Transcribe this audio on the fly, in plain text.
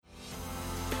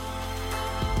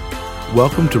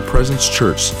Welcome to Presence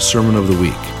Church Sermon of the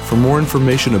Week. For more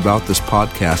information about this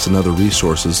podcast and other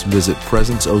resources, visit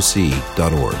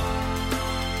presenceoc.org.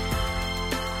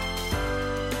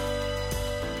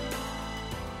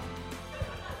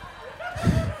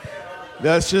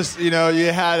 That's just, we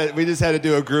just had to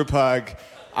do a group hug.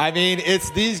 I mean,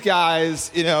 it's these guys,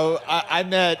 I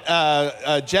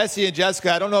met Jesse and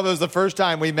Jessica. I don't know if it was the first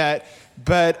time we met,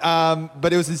 but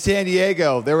it was in San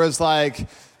Diego. There was like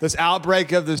this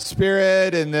outbreak of the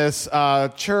Spirit in this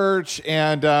church,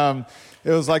 and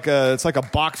it's like a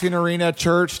boxing arena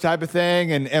church type of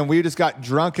thing, and we just got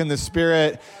drunk in the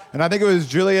Spirit. And I think it was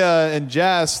Julia and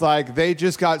Jess, like they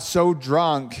just got so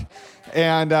drunk.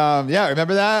 And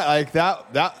remember that? Like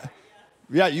that.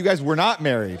 Yeah, you guys were not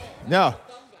married. No,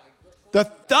 the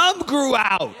thumb grew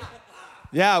out.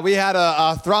 Yeah, we had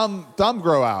a thumb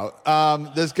grow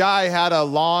out. This guy had a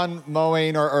lawn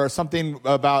mowing or something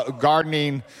about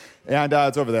gardening, and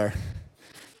it's over there.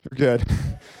 You're good.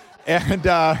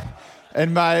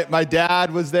 And my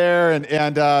dad was there,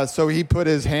 and so he put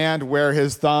his hand where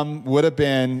his thumb would have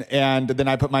been, and then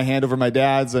I put my hand over my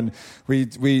dad's, and we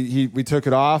took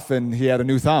it off, and he had a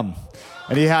new thumb,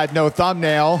 and he had no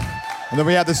thumbnail, and then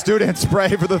we had the students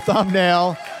pray for the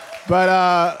thumbnail,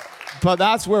 but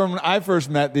that's where when I first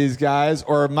met these guys,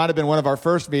 or it might have been one of our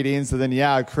first meetings, and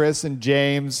then Chris and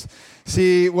James.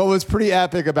 See, what was pretty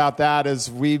epic about that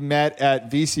is we met at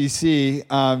VCC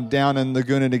down in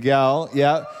Laguna Niguel.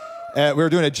 Yeah. We were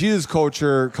doing a Jesus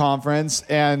Culture conference,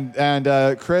 and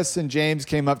Chris and James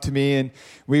came up to me, and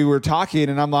we were talking,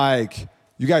 and I'm like,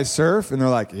 "You guys surf?" And they're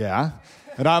like, "Yeah."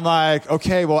 And I'm like,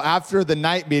 "Okay, well, after the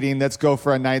night meeting, let's go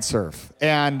for a night surf."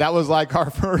 And that was like our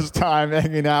first time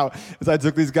hanging out, as I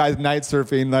took these guys night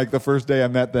surfing like the first day I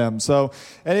met them. So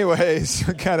anyways,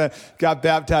 kind of got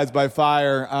baptized by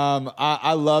fire.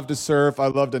 I love to surf. I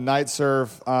love to night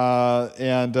surf. I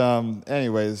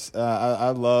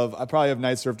probably have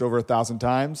night surfed over 1,000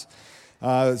 times.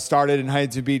 Started in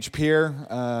Huntington Beach Pier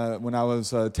when I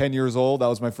was 10 years old. That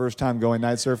was my first time going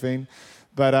night surfing.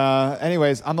 But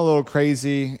anyways, I'm a little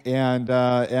crazy, and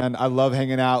I love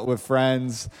hanging out with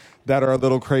friends that are a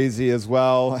little crazy as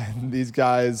well. And these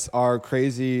guys are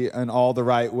crazy in all the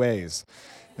right ways.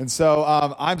 And so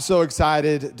I'm so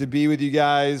excited to be with you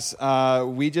guys.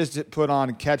 We just put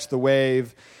on Catch the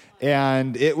Wave,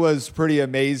 and it was pretty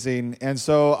amazing. And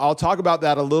so I'll talk about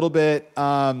that a little bit.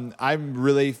 I'm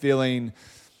really feeling...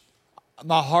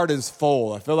 My heart is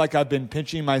full. I feel like I've been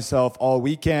pinching myself all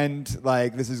weekend.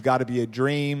 Like, this has got to be a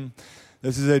dream.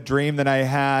 This is a dream that I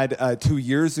had 2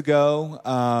 years ago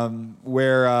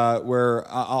where I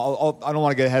don't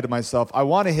want to get ahead of myself. I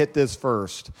want to hit this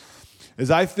first.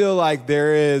 Is I feel like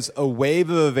there is a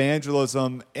wave of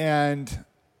evangelism, and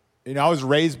I was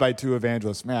raised by two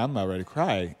evangelists. Man, I'm not ready to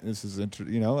cry. This is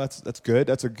that's good.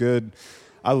 That's a good.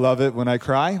 I love it when I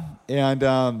cry. And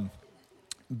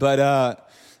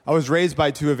I was raised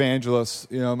by two evangelists.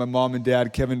 My mom and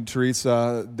dad, Kevin and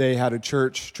Teresa, they had a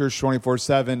church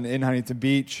 24/7 in Huntington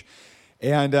Beach,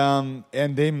 and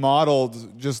they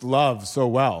modeled just love so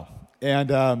well.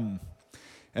 And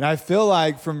I feel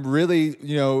like from really,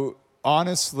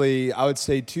 honestly, I would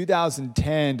say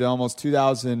 2010 to almost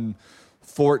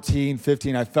 2014,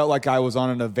 15, I felt like I was on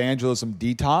an evangelism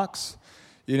detox.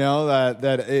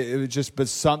 That it was just, but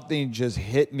something just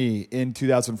hit me in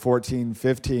 2014,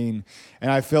 15, and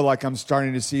I feel like I'm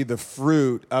starting to see the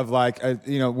fruit of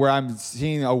where I'm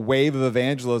seeing a wave of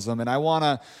evangelism. And I want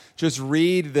to just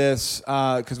read this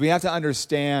because we have to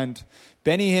understand.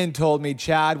 Benny Hinn told me,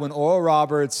 Chad, when Oral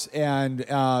Roberts and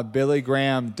Billy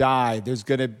Graham die, there's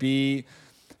going to be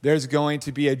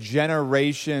a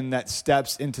generation that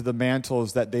steps into the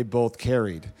mantles that they both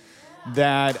carried.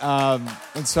 And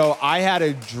so I had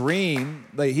a dream.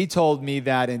 Like, he told me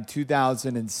that in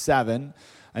 2007,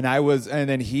 and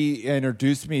then he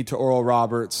introduced me to Oral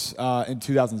Roberts in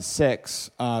 2006,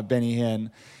 Benny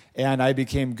Hinn, and I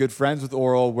became good friends with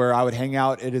Oral, where I would hang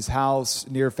out at his house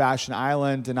near Fashion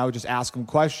Island, and I would just ask him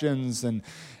questions, and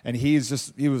he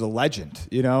was a legend,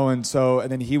 and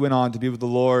then he went on to be with the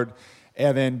Lord.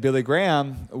 And then Billy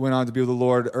Graham went on to be with the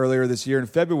Lord earlier this year in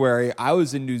February. I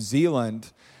was in New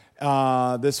Zealand.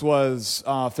 This was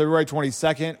February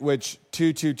 22nd, which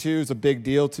 222 is a big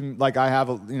deal to me. Like, I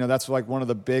have, that's like one of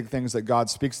the big things that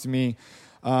God speaks to me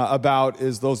about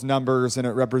is those numbers, and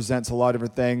it represents a lot of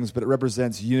different things, but it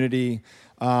represents unity.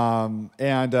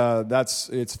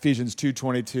 It's Ephesians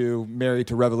 2:22, married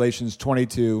to Revelations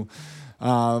 22.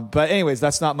 But anyways,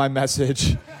 that's not my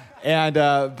message.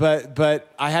 But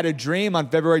I had a dream on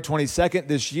February 22nd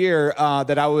this year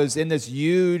that I was in this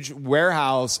huge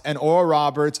warehouse, and Oral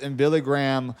Roberts and Billy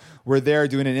Graham were there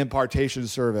doing an impartation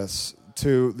service.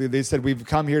 they said, we've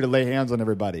come here to lay hands on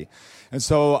everybody. And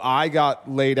so I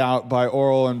got laid out by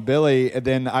Oral and Billy, and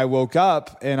then I woke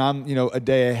up, and I'm, a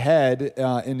day ahead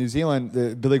in New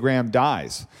Zealand. Billy Graham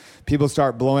dies. People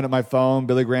start blowing up my phone.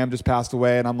 Billy Graham just passed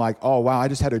away, and I'm like, oh wow, I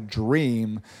just had a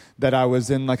dream that I was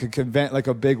in like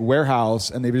a big warehouse,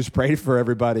 and they just prayed for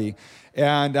everybody.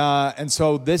 And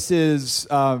so this is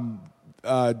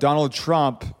Donald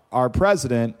Trump, our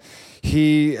president.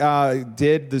 He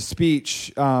did the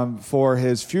speech for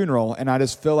his funeral, and I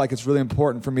just feel like it's really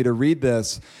important for me to read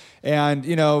this. And,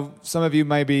 some of you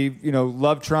maybe,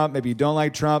 love Trump, maybe you don't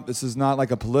like Trump. This is not like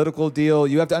a political deal.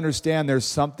 You have to understand there's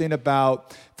something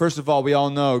about, first of all, we all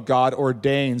know God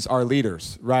ordains our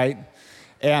leaders, right?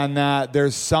 And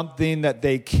there's something that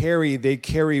they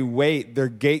carry weight. They're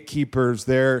gatekeepers.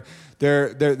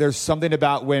 There's something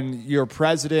about when your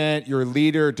president, your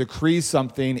leader decrees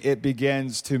something, it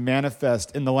begins to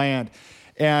manifest in the land.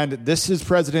 And this is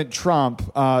President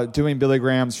Trump doing Billy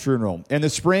Graham's funeral. In the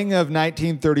spring of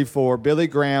 1934, Billy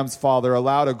Graham's father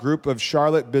allowed a group of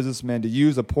Charlotte businessmen to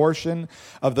use a portion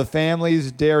of the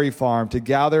family's dairy farm to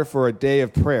gather for a day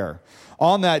of prayer.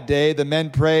 On that day, the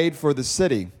men prayed for the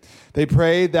city. They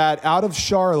prayed that out of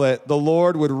Charlotte, the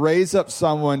Lord would raise up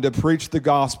someone to preach the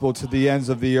gospel to the ends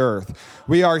of the earth.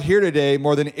 We are here today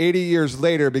more than 80 years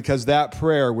later because that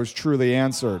prayer was truly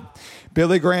answered.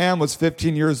 Billy Graham was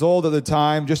 15 years old at the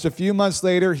time. Just a few months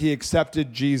later, he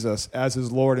accepted Jesus as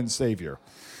his Lord and Savior.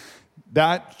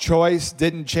 That choice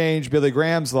didn't change Billy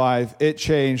Graham's life. It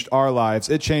changed our lives.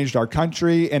 It changed our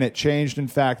country, and it changed, in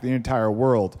fact, the entire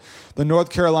world. The North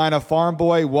Carolina farm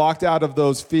boy walked out of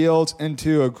those fields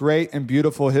into a great and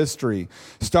beautiful history.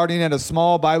 Starting at a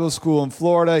small Bible school in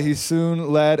Florida, he soon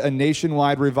led a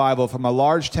nationwide revival from a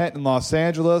large tent in Los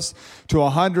Angeles to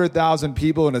 100,000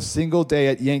 people in a single day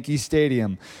at Yankee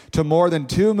Stadium, to more than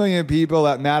 2 million people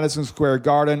at Madison Square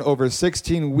Garden over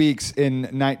 16 weeks in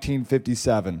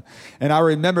 1957. And I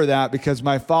remember that because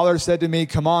my father said to me,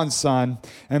 "Come on, son."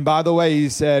 And by the way, he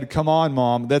said, "Come on,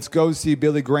 Mom, let's go see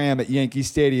Billy Graham at Yankee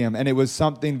Stadium." And it was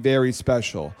something very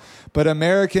special. But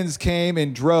Americans came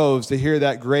in droves to hear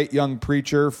that great young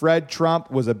preacher. Fred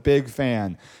Trump was a big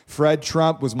fan. Fred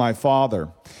Trump was my father.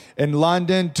 In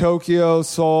London, Tokyo,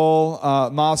 Seoul,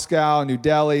 Moscow, New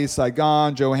Delhi,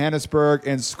 Saigon, Johannesburg,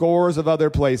 and scores of other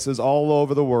places all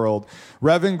over the world,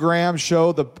 Reverend Graham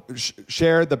shared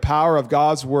the power of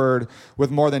God's word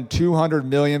with more than 200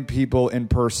 million people in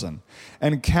person,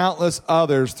 and countless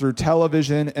others through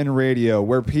television and radio,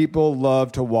 where people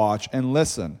love to watch and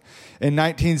listen. In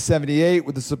 1978,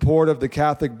 with the support of the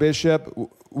Catholic bishop,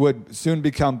 would soon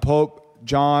become Pope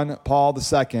John Paul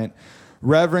II,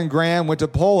 Reverend Graham went to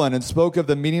Poland and spoke of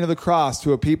the meaning of the cross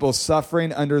to a people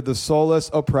suffering under the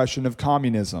soulless oppression of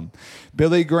communism.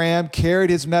 Billy Graham carried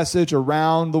his message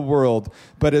around the world,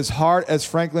 but his heart, as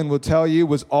Franklin will tell you,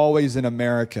 was always in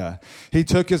America. He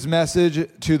took his message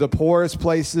to the poorest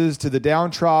places, to the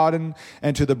downtrodden,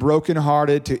 and to the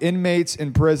brokenhearted, to inmates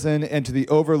in prison, and to the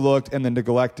overlooked and the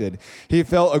neglected. He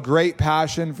felt a great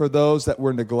passion for those that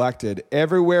were neglected.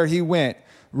 Everywhere he went,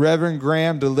 Reverend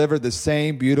Graham delivered the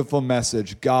same beautiful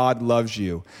message: God loves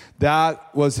you.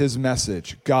 That was his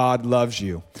message: God loves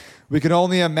you. We can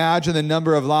only imagine the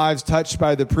number of lives touched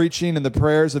by the preaching and the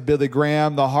prayers of Billy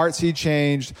Graham, the hearts he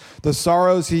changed, the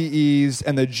sorrows he eased,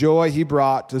 and the joy he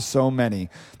brought to so many.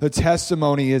 The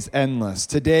testimony is endless.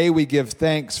 Today we give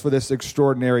thanks for this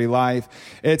extraordinary life.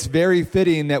 It's very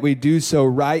fitting that we do so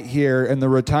right here in the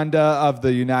rotunda of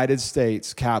the United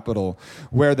States Capitol,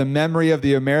 where the memory of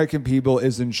the American people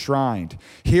is enshrined.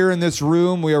 Here in this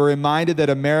room, we are reminded that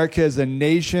America is a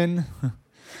nation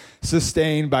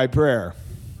sustained by prayer.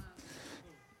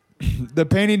 The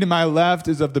painting to my left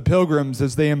is of the pilgrims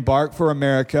as they embark for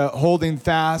America, holding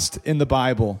fast in the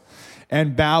Bible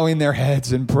and bowing their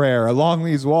heads in prayer. Along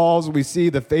these walls, we see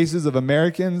the faces of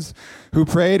Americans who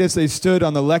prayed as they stood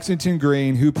on the Lexington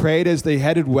Green, who prayed as they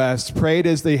headed west, prayed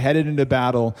as they headed into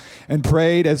battle, and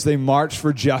prayed as they marched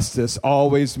for justice,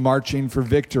 always marching for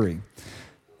victory.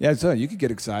 Yeah, so you could get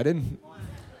excited.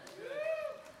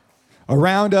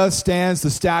 Around us stands the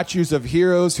statues of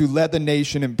heroes who led the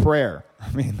nation in prayer.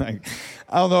 I mean,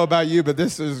 I don't know about you, but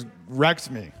this has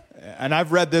wrecked me. And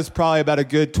I've read this probably about a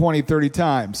good 20, 30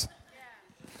 times.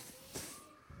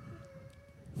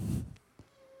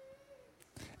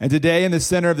 And today in the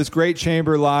center of this great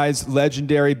chamber lies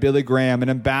legendary Billy Graham, an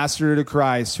ambassador to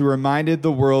Christ who reminded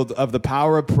the world of the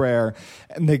power of prayer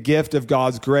and the gift of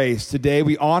God's grace. Today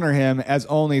we honor him as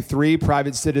only 3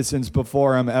 private citizens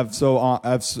before him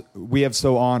we have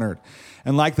so honored.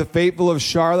 And like the faithful of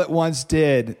Charlotte once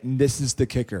did, this is the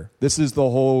kicker. This is the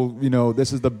whole,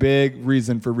 this is the big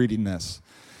reason for reading this.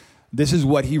 This is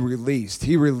what he released.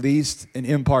 He released an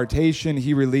impartation.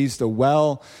 He released a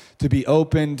well to be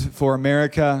opened for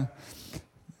America.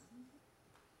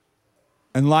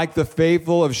 And like the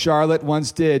faithful of Charlotte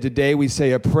once did, today we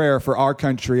say a prayer for our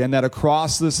country, and that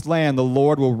across this land the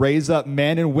Lord will raise up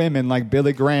men and women like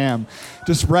Billy Graham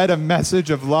to spread a message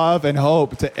of love and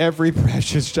hope to every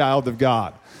precious child of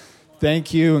God.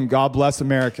 Thank you, and God bless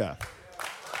America.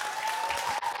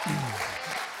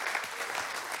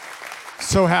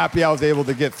 So happy I was able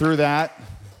to get through that.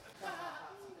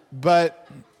 But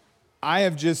I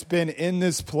have just been in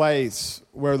this place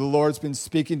where the Lord's been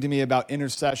speaking to me about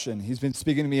intercession. He's been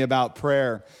speaking to me about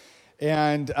prayer.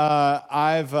 And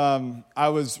I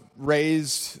was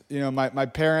raised, my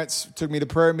parents took me to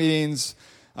prayer meetings.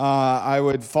 I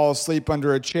would fall asleep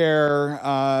under a chair.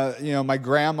 My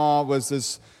grandma was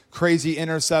this crazy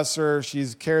intercessor.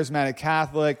 She's charismatic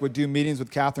Catholic, would do meetings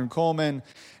with Catherine Coleman.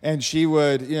 And she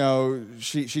would,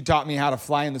 she taught me how to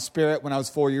fly in the Spirit when I was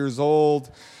 4 years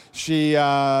old. She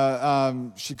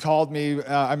called me,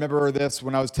 I remember this,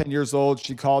 when I was 10 years old,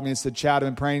 she called me and said, Chad, I've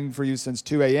been praying for you since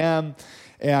 2 a.m.,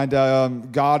 and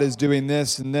God is doing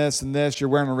this and this and this. You're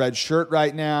wearing a red shirt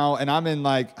right now, and I'm in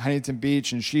like Huntington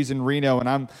Beach, and she's in Reno,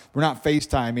 and we're not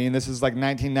FaceTiming. This is like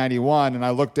 1991, and I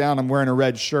look down, I'm wearing a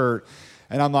red shirt,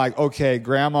 and I'm like, okay,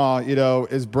 Grandma,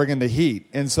 is bringing the heat.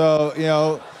 And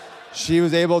so, she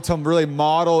was able to really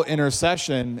model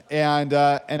intercession, and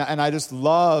I just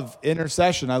love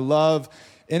intercession. I love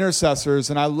intercessors,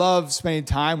 and I love spending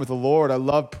time with the Lord. I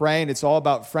love praying. It's all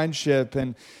about friendship.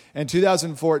 And in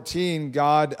 2014,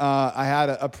 I had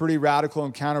a pretty radical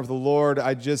encounter with the Lord.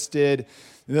 I just did.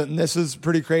 And this is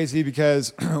pretty crazy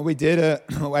because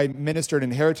I ministered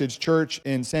in Heritage Church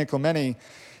in San Clemente.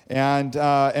 And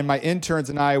my interns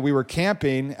and I, we were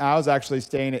camping. I was actually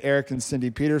staying at Eric and Cindy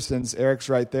Peterson's. Eric's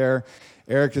right there.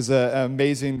 Eric is an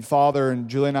amazing father in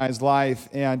Julie and I's life.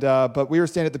 But we were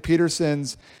staying at the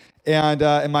Petersons,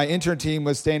 and my intern team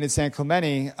was staying in San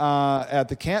Clemente at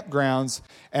the campgrounds,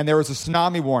 and there was a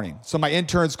tsunami warning. So my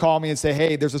interns call me and say,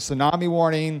 hey, there's a tsunami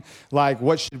warning. Like,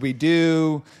 what should we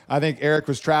do? I think Eric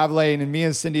was traveling, and me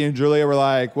and Cindy and Julia were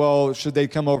like, well, should they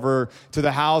come over to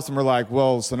the house? And we're like,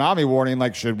 well, tsunami warning,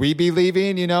 like, should we be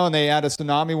leaving? And they had a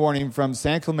tsunami warning from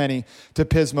San Clemente to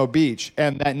Pismo Beach.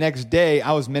 And that next day,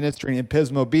 I was ministering in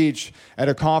Pismo Beach at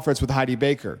a conference with Heidi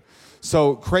Baker.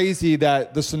 So crazy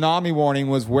that the tsunami warning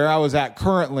was where I was at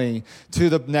currently to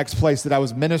the next place that I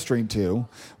was ministering to,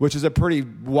 which is a pretty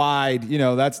wide,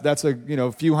 that's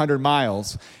a few hundred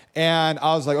miles. And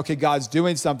I was like, okay, God's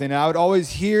doing something. And I would always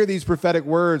hear these prophetic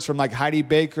words from like Heidi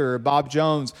Baker or Bob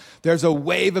Jones. There's a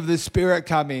wave of the Spirit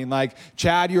coming. Like,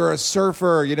 Chad, you're a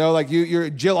surfer. You're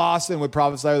Jill Austin would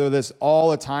prophesy this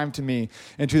all the time to me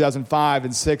in 2005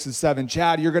 and 6 and 7.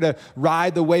 Chad, you're going to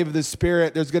ride the wave of the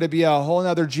Spirit. There's going to be a whole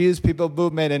other Jesus people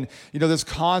movement. And, this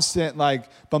constant like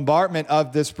bombardment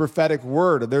of this prophetic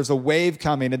word. There's a wave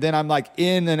coming. And then I'm like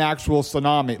in an actual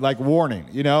tsunami, like warning,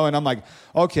 and I'm like,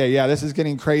 okay, yeah, this is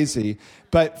getting crazy.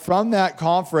 But from that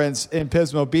conference in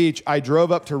Pismo Beach, I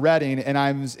drove up to Redding, and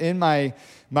I was in my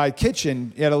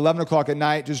kitchen at 11 o'clock at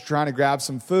night just trying to grab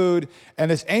some food, and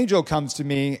this angel comes to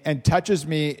me and touches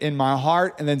me in my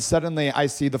heart, and then suddenly I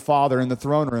see the Father in the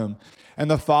throne room. And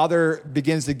the Father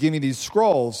begins to give me these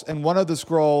scrolls, and one of the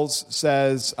scrolls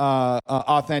says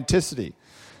authenticity.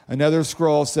 Another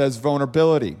scroll says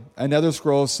vulnerability. Another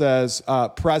scroll says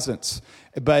presence.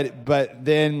 But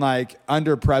then, like,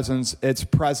 under presence, it's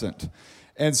present.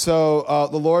 And so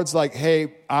the Lord's like,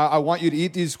 hey, I want you to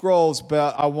eat these scrolls,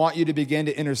 but I want you to begin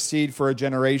to intercede for a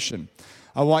generation.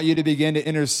 I want you to begin to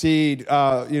intercede,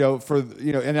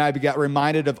 and I got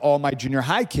reminded of all my junior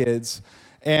high kids.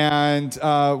 And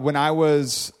when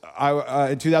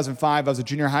in 2005, I was a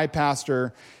junior high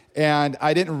pastor, and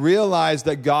I didn't realize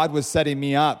that God was setting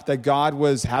me up, that God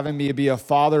was having me be a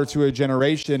father to a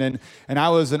generation. And I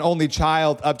was an only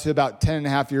child up to about 10 and a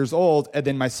half years old, and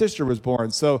then my sister was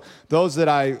born. So those that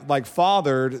I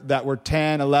fathered that were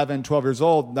 10, 11, 12 years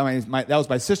old, that was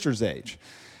my sister's age.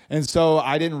 And so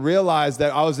I didn't realize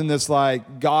that I was in this,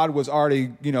 God was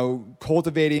already,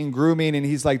 cultivating, grooming. And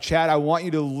he's like, Chad, I want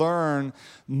you to learn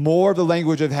more of the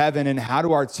language of heaven and how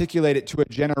to articulate it to a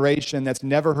generation that's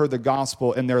never heard the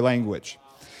gospel in their language.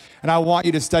 And I want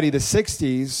you to study the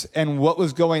 60s and what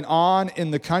was going on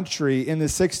in the country in the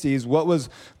 60s, what was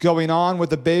going on with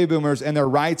the baby boomers and their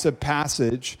rites of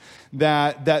passage,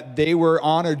 that they were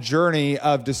on a journey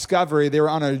of discovery. They were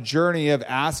on a journey of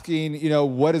asking,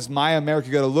 what is my America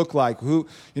going to look like? Who,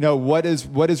 what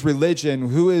is religion?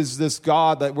 Who is this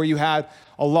God that where you had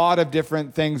a lot of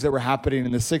different things that were happening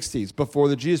in the 60s before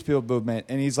the Jesus People movement.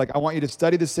 And he's like, I want you to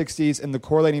study the 60s and the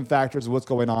correlating factors of what's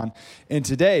going on in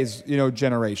today's,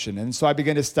 generation. And so I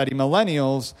began to study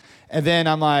millennials. And then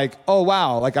I'm like, oh,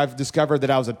 wow. Like I've discovered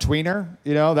that I was a tweener.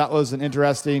 That was an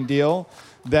interesting deal.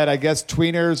 That I guess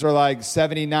tweeners are like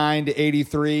 79 to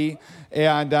 83.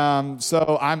 And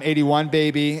so I'm 81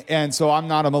 baby. And so I'm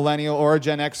not a millennial or a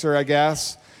Gen Xer, I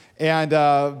guess. And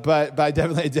but I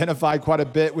definitely identify quite a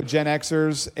bit with Gen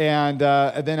Xers, and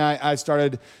then I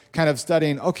started kind of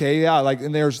studying. Okay, yeah,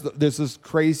 and there's this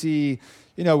crazy,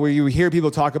 where you hear people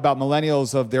talk about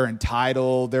millennials of they're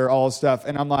entitled, they're all stuff,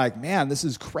 and I'm like, man, this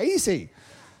is crazy.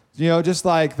 Just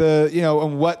like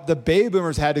and what the baby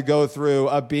boomers had to go through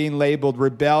of being labeled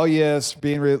rebellious,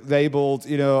 being labeled,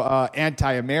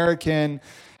 anti-American,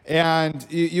 and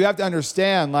you have to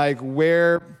understand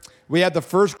where. We had the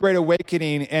first Great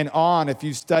Awakening and on, if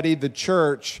you studied the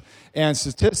church and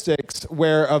statistics,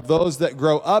 where of those that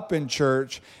grow up in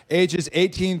church, ages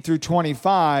 18 through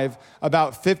 25,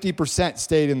 about 50%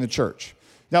 stayed in the church.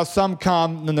 Now, some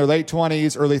come in their late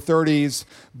 20s, early 30s,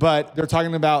 but they're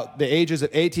talking about the ages of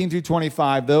 18 through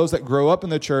 25, those that grow up in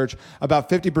the church, about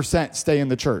 50% stay in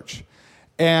the church.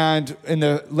 And in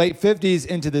the late 50s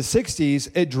into the 60s,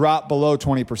 it dropped below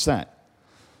 20%.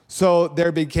 So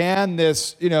there began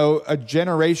this, a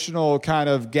generational kind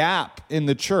of gap in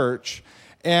the church,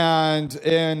 and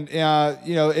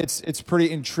it's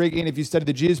pretty intriguing if you study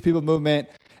the Jesus People movement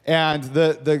and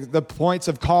the points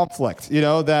of conflict.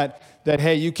 That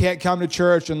hey, you can't come to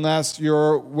church unless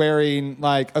you're wearing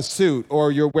like a suit,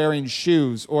 or you're wearing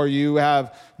shoes, or you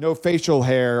have no facial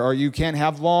hair, or you can't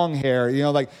have long hair.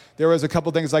 There was a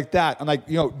couple things like that,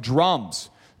 and drums.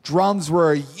 Drums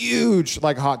were a huge,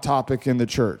 hot topic in the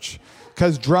church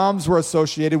because drums were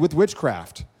associated with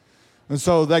witchcraft. And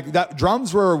so,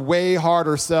 drums were way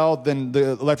harder sell than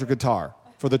the electric guitar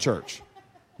for the church,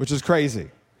 which is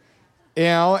crazy.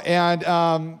 So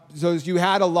you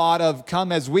had a lot of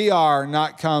come as we are,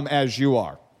 not come as you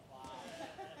are.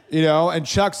 And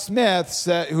Chuck Smith,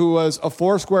 who was a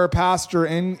Foursquare pastor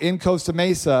in Costa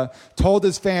Mesa, told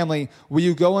his family, will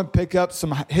you go and pick up some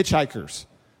hitchhikers?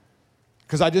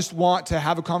 Because I just want to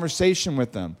have a conversation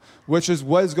with them, which is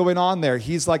what is going on there.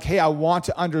 He's like, hey, I want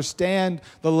to understand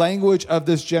the language of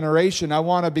this generation. I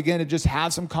want to begin to just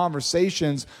have some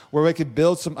conversations where we could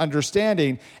build some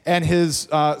understanding. And his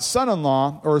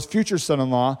son-in-law, or his future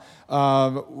son-in-law,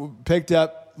 picked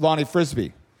up Lonnie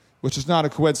Frisbee, which is not a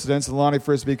coincidence. And Lonnie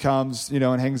Frisbee comes,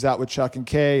 and hangs out with Chuck and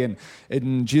Kay,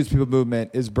 and Jesus People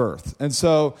movement is birthed. And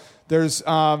so there's,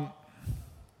 are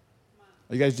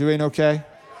you guys doing okay?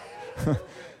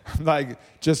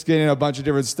 Just getting a bunch of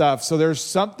different stuff. So there's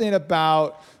something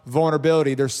about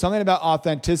vulnerability. There's something about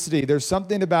authenticity. There's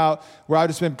something about where I've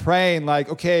just been praying,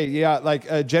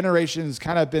 a generation has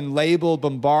kind of been labeled,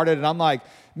 bombarded, and I'm like,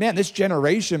 man, this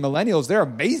generation, millennials, they're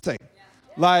amazing.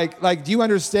 Do you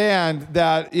understand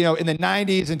that, in the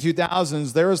 90s and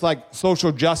 2000s, there was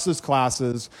social justice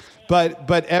classes, but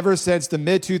ever since the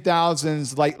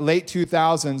mid-2000s, late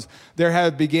 2000s, there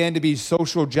have began to be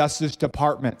social justice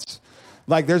departments.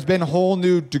 There's been whole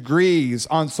new degrees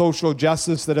on social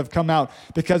justice that have come out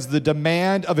because of the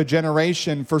demand of a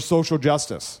generation for social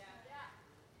justice.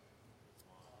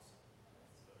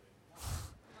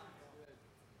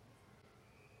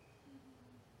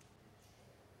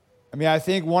 I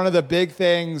think one of the big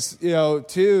things,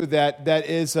 too, that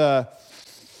is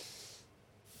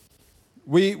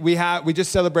we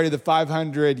just celebrated the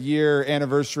 500-year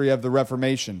anniversary of the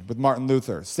Reformation with Martin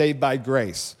Luther, Saved by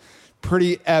Grace.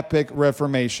 Pretty epic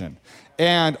Reformation.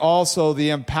 And also the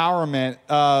empowerment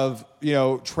of,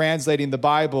 translating the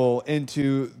Bible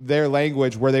into their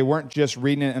language, where they weren't just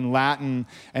reading it in Latin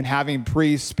and having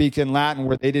priests speak in Latin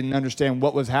where they didn't understand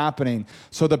what was happening.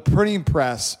 So the printing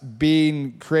press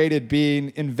being created,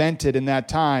 being invented in that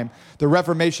time, the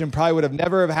Reformation probably would have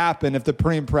never have happened if the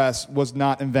printing press was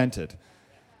not invented.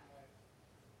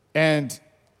 And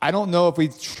I don't know if we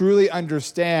truly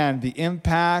understand the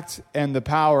impact and the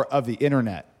power of the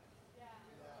internet.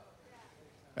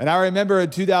 And I remember in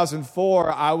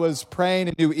 2004, I was praying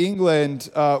in New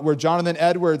England where Jonathan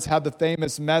Edwards had the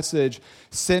famous message,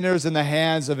 "Sinners in the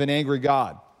hands of an angry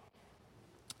God."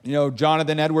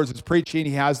 Jonathan Edwards is preaching.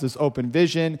 He has this open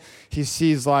vision. He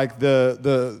sees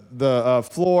the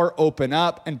floor open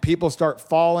up, and people start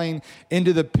falling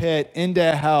into the pit,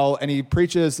 into hell. And he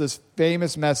preaches this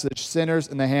famous message: sinners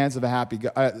in the hands of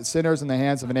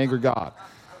an angry God.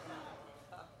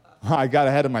 I got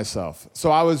ahead of myself.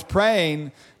 So I was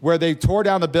praying where they tore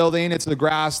down the building. It's the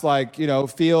grass,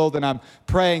 field. And I'm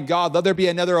praying, God, let there be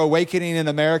another awakening in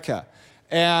America.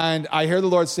 And I hear the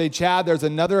Lord say, Chad, there's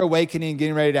another awakening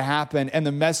getting ready to happen. And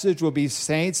the message will be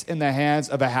saints in the hands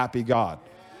of a happy God.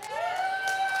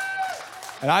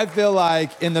 And I feel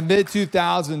like in the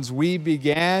mid-2000s, we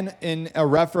began in a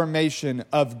reformation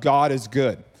of God is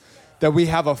good. That we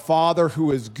have a Father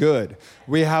who is good.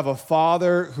 We have a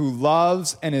Father who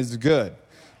loves and is good.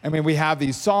 I mean, we have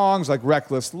these songs like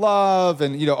Reckless Love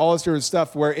and, all this sort of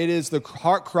stuff where it is the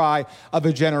heart cry of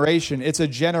a generation. It's a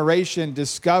generation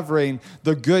discovering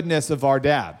the goodness of our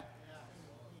dad.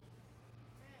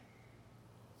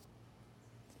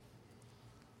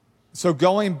 So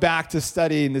going back to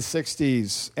studying the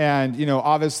 60s, and,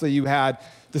 obviously you had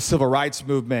the civil rights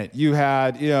movement. You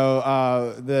had,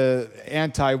 the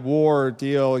anti-war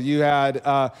deal. You had,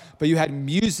 but you had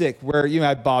music where you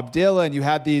had Bob Dylan. You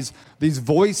had these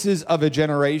voices of a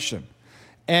generation.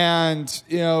 And,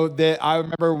 I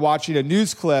remember watching a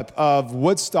news clip of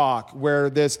Woodstock where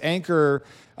this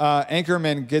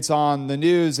anchorman gets on the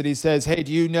news and he says, hey,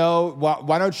 do you know,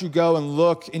 why don't you go and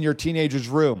look in your teenager's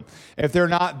room? If they're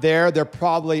not there, they're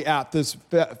probably at this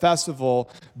festival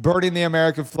burning the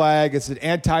American flag. It's an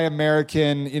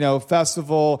anti-American,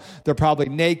 festival. They're probably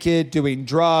naked, doing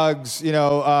drugs,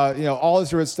 all this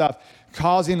sort of stuff,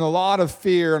 causing a lot of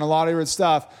fear and a lot of different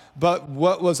stuff. But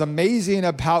what was amazing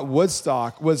about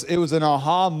Woodstock was it was an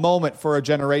aha moment for a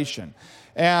generation.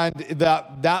 And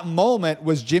that moment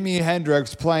was Jimi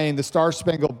Hendrix playing the Star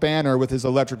Spangled Banner with his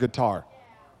electric guitar.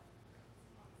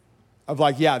 Of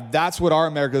that's what our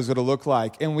America is going to look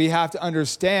like. And we have to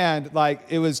understand,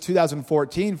 it was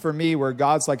 2014 for me where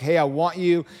God's like, hey, I want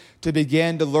you to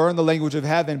begin to learn the language of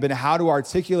heaven, but how to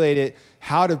articulate it,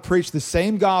 how to preach the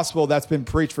same gospel that's been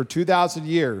preached for 2,000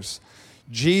 years.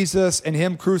 Jesus and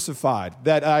him crucified.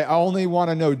 That I only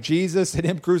want to know Jesus and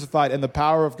him crucified and the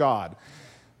power of God.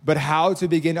 But how to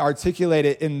begin to articulate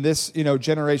it in this,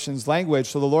 generation's language.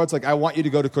 So the Lord's like, I want you to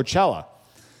go to Coachella.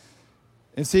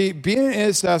 And see, being an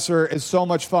intercessor is so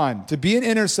much fun. To be an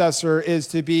intercessor is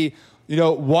to be,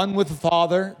 one with the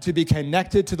Father, to be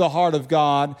connected to the heart of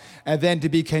God, and then to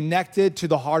be connected to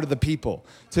the heart of the people.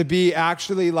 To be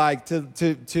actually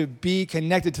to be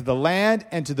connected to the land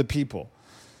and to the people.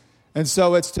 And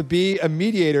so it's to be a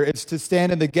mediator. It's to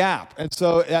stand in the gap. And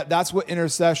so that's what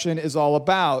intercession is all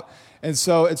about. And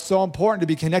so it's so important to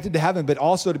be connected to heaven, but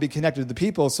also to be connected to the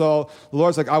people. So the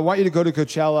Lord's like, I want you to go to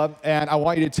Coachella, and I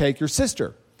want you to take your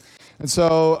sister. And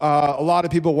so a lot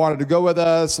of people wanted to go with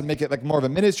us and make it more of a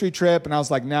ministry trip. And I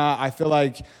was like, nah, I feel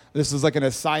like this is an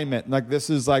assignment. This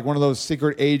is one of those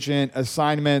secret agent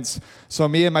assignments. So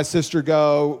me and my sister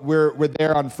go. We're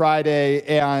there on Friday,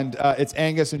 and it's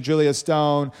Angus and Julia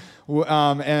Stone.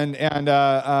 And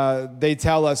they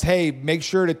tell us, hey, make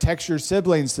sure to text your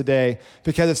siblings today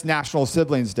because it's National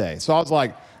Siblings Day. So I was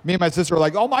like, me and my sister were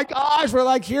like, oh my gosh,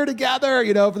 we're here together,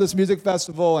 for this music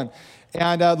festival.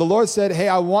 And the Lord said, hey,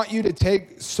 I want you to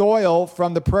take soil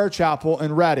from the prayer chapel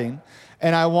in Redding,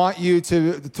 and I want you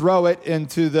to throw it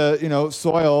into the,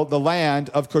 soil, the land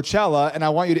of Coachella, and I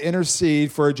want you to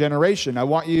intercede for a generation. I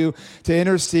want you to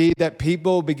intercede that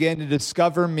people begin to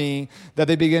discover me, that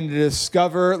they begin to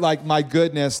discover, my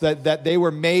goodness, that they were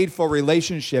made for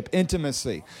relationship,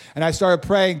 intimacy. And I started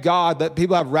praying, God, that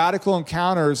people have radical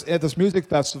encounters at this music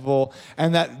festival,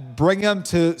 and that bring them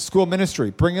to school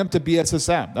ministry, bring them to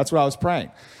BSSM. That's what I was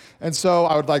praying. And so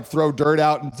I would throw dirt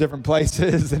out in different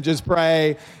places and just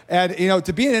pray. And,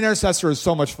 to be an intercessor is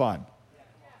so much fun.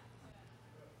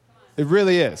 It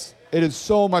really is. It is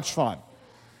so much fun.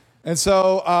 And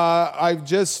so I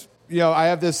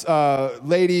have this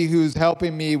lady who's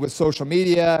helping me with social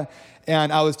media.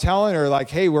 And I was telling her,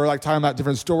 hey, we're talking about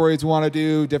different stories we want to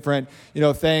do, different,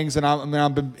 things. And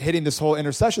I've been hitting this whole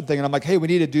intercession thing. And I'm like, hey, we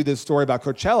need to do this story about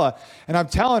Coachella. And I'm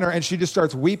telling her, and she just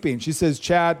starts weeping. She says,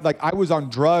 Chad, I was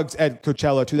on drugs at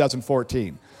Coachella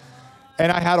 2014.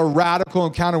 And I had a radical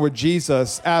encounter with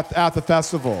Jesus at the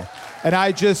festival. And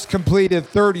I just completed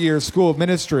third year school of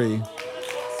ministry.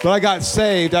 But I got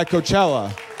saved at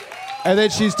Coachella. And then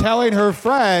she's telling her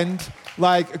friend,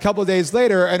 a couple of days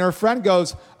later, and her friend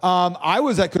goes, I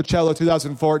was at Coachella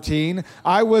 2014.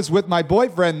 I was with my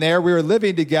boyfriend there. We were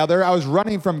living together. I was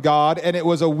running from God, and it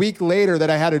was a week later that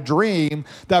I had a dream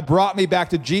that brought me back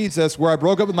to Jesus, where I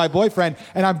broke up with my boyfriend,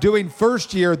 and I'm doing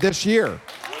first year this year.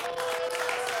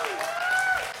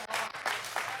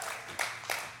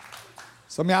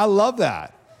 So, I love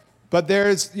that. But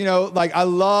there's, like I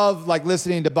love like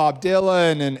listening to Bob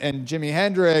Dylan and Jimi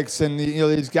Hendrix and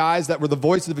these guys that were the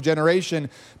voices of a generation.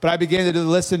 But I began to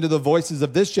listen to the voices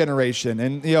of this generation,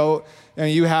 and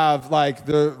you have like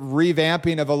the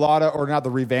revamping of a lot of, or not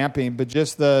the revamping, but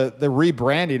just the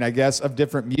rebranding, I guess, of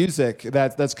different music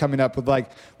that's coming up with, like,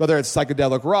 whether it's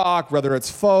psychedelic rock, whether it's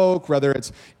folk, whether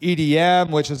it's EDM,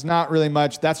 which is not really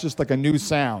much. That's just like a new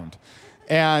sound,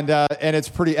 and it's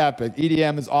pretty epic.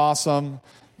 EDM is awesome.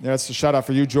 That's a shout out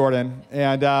for you, Jordan.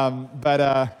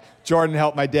 But Jordan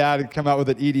helped my dad come out with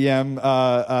an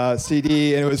EDM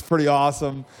CD, and it was pretty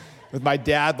awesome. With my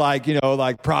dad,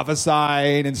 like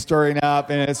prophesying and stirring up,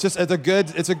 and it's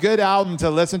a good album to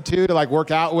listen to like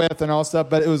work out with and all stuff.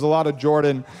 But it was a lot of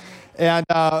Jordan, and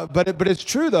but it's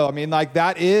true though. I mean, like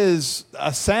that is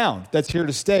a sound that's here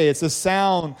to stay. It's a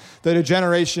sound that a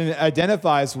generation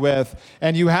identifies with,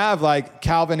 and you have like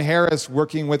Calvin Harris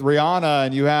working with Rihanna,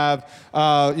 and you have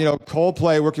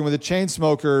Coldplay working with the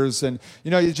Chainsmokers, and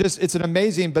it's an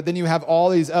amazing. But then you have all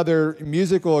these other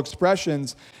musical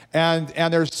expressions. And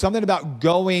there's something about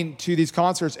going to these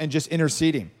concerts and just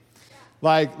interceding.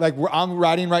 I'm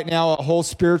writing right now a whole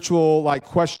spiritual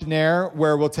questionnaire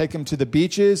where we'll take them to the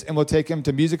beaches and we'll take them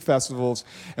to music festivals,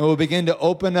 and we'll begin to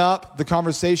open up the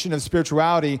conversation of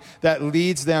spirituality that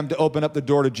leads them to open up the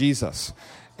door to Jesus.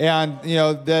 And,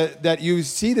 that you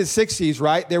see the 60s,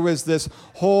 right? There was this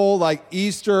whole,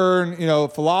 Eastern,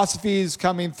 philosophies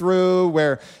coming through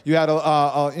where you had,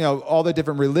 all the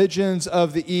different religions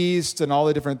of the East and all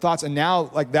the different thoughts. And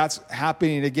now, that's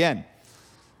happening again,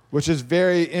 which is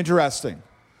very interesting.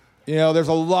 There's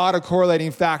a lot of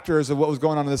correlating factors of what was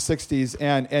going on in the 60s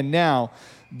and now.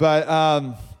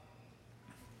 But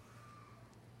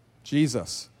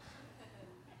Jesus.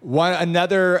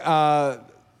 Another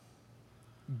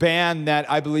band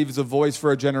that I believe is a voice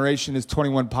for a generation is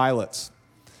 21 Pilots.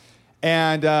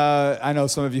 And I know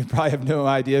some of you probably have no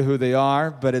idea who they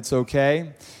are, but it's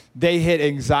okay. They hit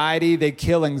anxiety. They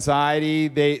kill anxiety.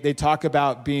 They talk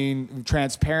about being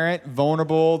transparent,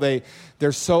 vulnerable.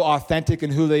 They're so authentic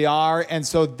in who they are. And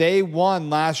so they won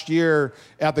last year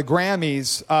at the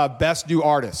Grammys Best New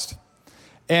Artist.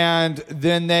 And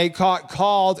then they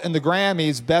called in the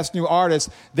Grammys Best New Artist.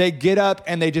 They get up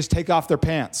and they just take off their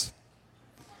pants.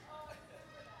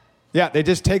 Yeah, they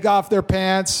just take off their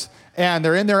pants, and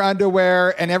they're in their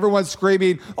underwear, and everyone's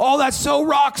screaming, "Oh, that's so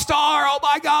rock star! Oh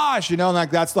my gosh!"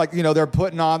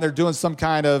 They're they're doing some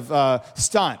kind of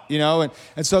stunt,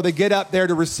 and so they get up there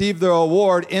to receive their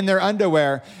award in their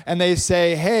underwear, and they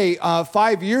say, "Hey,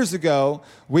 5 years ago,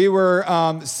 we were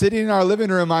sitting in our living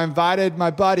room. I invited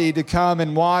my buddy to come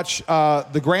and watch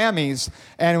the Grammys,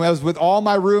 and I was with all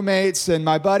my roommates and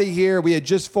my buddy here. We had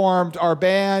just formed our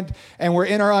band, and we're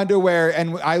in our underwear,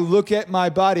 and I look at my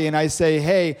buddy, and I say,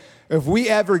 hey, if we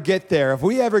ever get there, if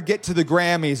we ever get to the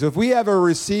Grammys, if we ever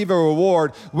receive a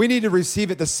reward, we need to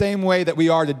receive it the same way that we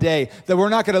are today. That we're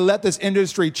not going to let this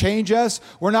industry change us.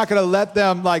 We're not going to let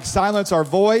them silence our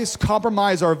voice,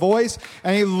 compromise our voice."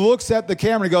 And he looks at the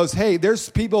camera and goes, "Hey, there's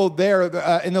people there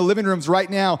in the living rooms right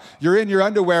now. You're in your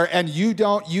underwear, and you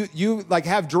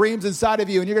have dreams inside of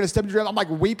you, and you're going to step into your dreams."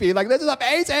 I'm weepy. This is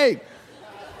amazing.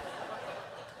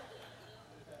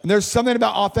 And there's something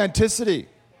about authenticity.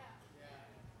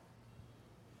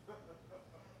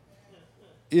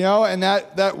 And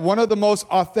that one of the most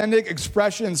authentic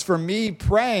expressions for me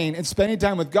praying and spending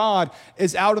time with God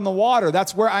is out in the water.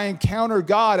 That's where I encountered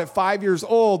God at 5 years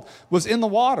old, was in the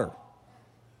water.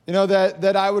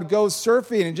 That I would go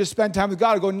surfing and just spend time with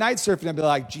God. I'd go night surfing and be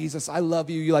like, "Jesus, I love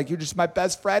you. You're just my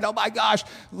best friend. Oh my gosh,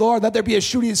 Lord, let there be a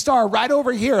shooting star right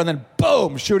over here." And then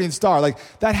boom, shooting star.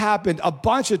 That happened a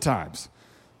bunch of times,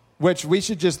 which we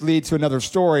should just lead to another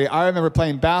story. I remember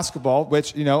playing basketball,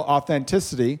 which,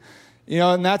 authenticity.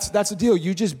 And that's the deal.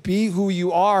 You just be who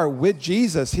you are with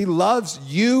Jesus. He loves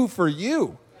you for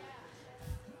you.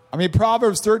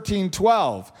 Proverbs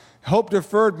 13:12. Hope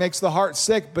deferred makes the heart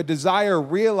sick, but desire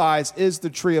realized is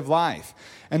the tree of life.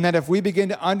 And that if we begin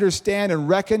to understand and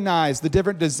recognize the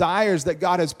different desires that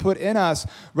God has put in us,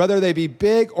 whether they be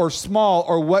big or small,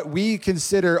 or what we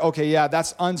consider, okay, yeah,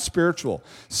 that's unspiritual.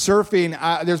 Surfing,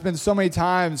 there's been so many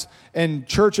times in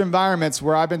church environments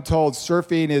where I've been told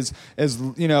surfing is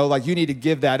you need to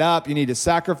give that up. You need to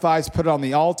sacrifice, put it on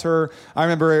the altar. I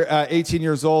remember 18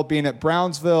 years old being at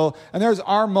Brownsville, and there's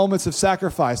our moments of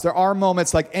sacrifice. There are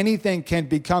moments anything can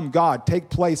become God, take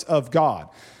place of God.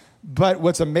 But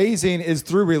what's amazing is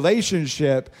through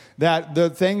relationship that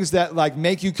the things that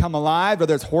make you come alive,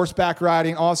 whether it's horseback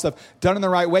riding, all stuff, done in the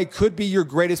right way, could be your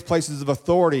greatest places of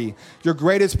authority, your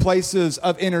greatest places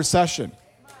of intercession.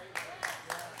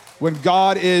 when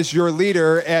God is your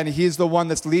leader and he's the one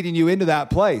that's leading you into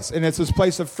that place. And it's this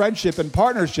place of friendship and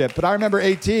partnership. But I remember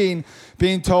 18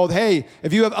 being told, hey,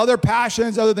 if you have other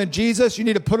passions other than Jesus, you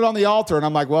need to put it on the altar. And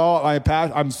I'm like, well,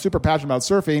 I'm super passionate about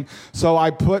surfing. So I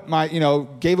put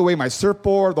gave away my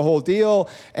surfboard, the whole deal.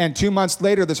 And 2 months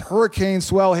later, this hurricane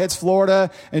swell hits Florida.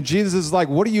 And Jesus is like,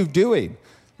 what are you doing?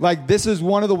 Like, this is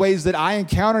one of the ways that I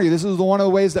encounter you. This is one of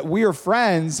the ways that we are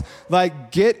friends.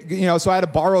 Like, so I had to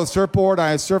borrow a surfboard.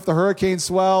 I surfed the hurricane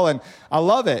swell, and I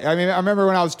love it. I mean, I remember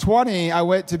when I was 20, I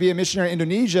went to be a missionary in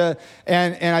Indonesia,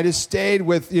 and I just stayed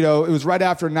with, it was right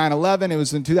after 9/11. It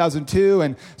was in 2002,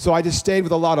 and so I just stayed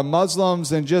with a lot of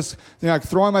Muslims and just, like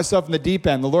throwing myself in the deep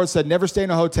end. The Lord said, never stay in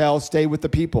a hotel, stay with the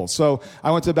people. So I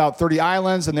went to about 30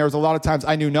 islands, and there was a lot of times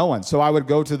I knew no one. So I would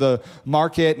go to the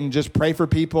market and just pray for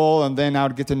people, and then I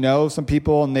would get to know some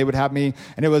people, and they would have me,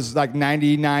 and it was like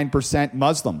 99%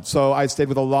 Muslim. So I stayed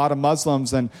with a lot of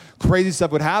Muslims, and crazy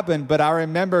stuff would happen. But I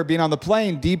remember being on the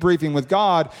plane debriefing with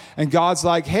God, and God's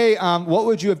like, hey, what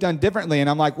would you have done differently? And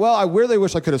I'm like, well, I really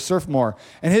wish I could have surfed more.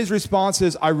 And his response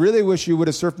is, I really wish you would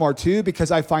have surfed more too, because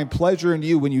I find pleasure in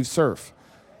you when you surf.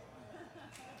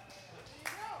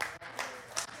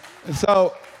 And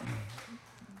so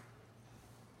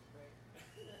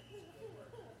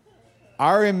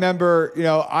I remember,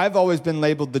 I've always been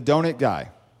labeled the donut guy.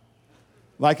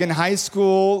 Like in high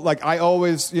school, like I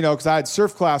always, because I had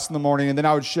surf class in the morning, and then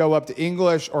I would show up to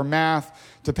English or math,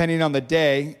 depending on the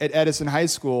day, at Edison High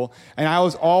School. And I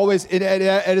was always, at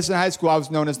Edison High School, I was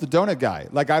known as the donut guy.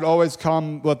 Like I'd always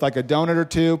come with like a donut or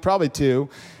two, probably two.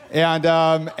 And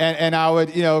I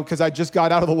would, because I just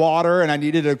got out of the water and I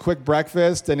needed a quick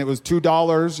breakfast, and it was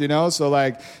 $2, so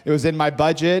like it was in my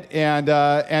budget, and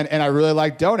I really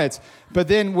liked donuts. But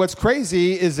then what's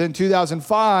crazy is in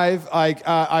 2005,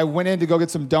 I went in to go get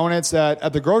some donuts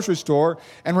at the grocery store,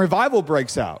 and revival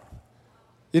breaks out.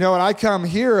 And I come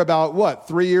here about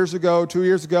 2 years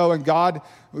ago, and God,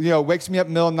 wakes me up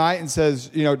in the middle of the night and says,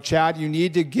 Chad, you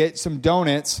need to get some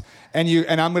donuts, and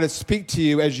I'm going to speak to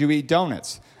you as you eat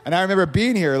donuts. And I remember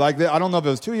being here, I don't know if it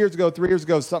was 2 years ago, 3 years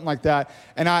ago, something like that.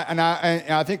 And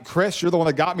I think, Chris, you're the one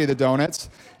that got me the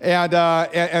donuts. And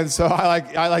so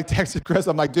I texted Chris.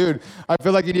 I'm like, dude, I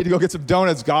feel like you need to go get some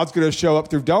donuts. God's going to show up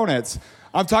through donuts.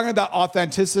 I'm talking about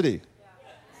authenticity.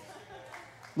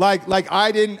 Like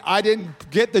I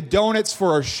didn't get the donuts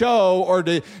for a show, or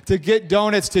to get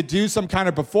donuts to do some kind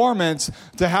of performance,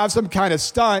 to have some kind of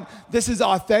stunt. This is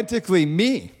authentically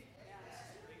me.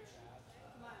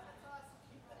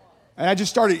 And I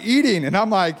just started eating, and I'm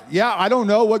like, yeah, I don't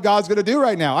know what God's going to do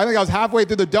right now. I think I was halfway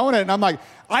through the donut, and I'm like,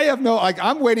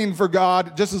 I'm waiting for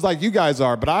God just as like you guys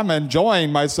are, but I'm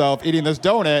enjoying myself eating this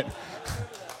donut.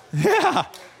 Yeah.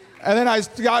 And then I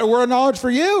got a word of knowledge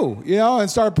for you, and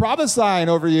started prophesying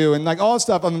over you and like all this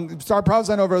stuff, and started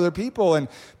prophesying over other people.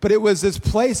 But it was this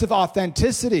place of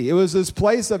authenticity. It was this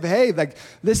place of, hey, like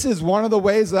this is one of the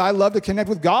ways that I love to connect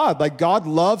with God. Like God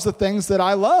loves the things that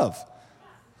I love.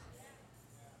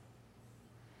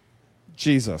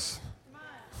 Jesus.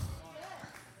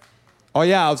 Oh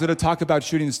yeah, I was going to talk about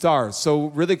shooting stars. So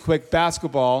really quick,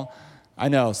 basketball. I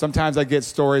know, sometimes I get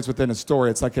stories within a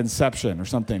story. It's like Inception or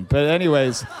something. But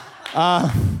anyways,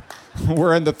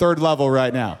 we're in the third level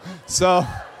right now. So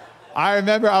I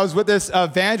remember I was with this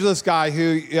evangelist guy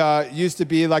who used to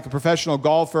be like a professional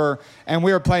golfer, and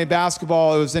we were playing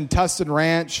basketball. It was in Tustin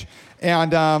Ranch.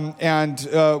 And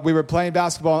we were playing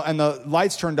basketball, and the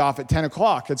lights turned off at 10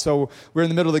 o'clock. And so we're in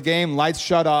the middle of the game, lights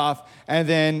shut off, and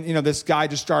then, this guy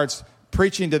just starts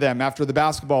preaching to them after the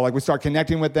basketball. Like we start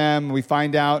connecting with them. We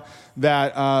find out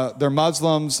that they're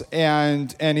Muslims,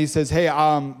 and he says, hey,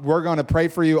 we're going to pray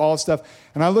for you, all stuff.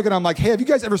 And I look at him like, hey, have you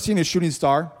guys ever seen a shooting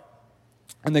star?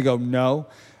 And they go, no.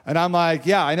 And I'm like,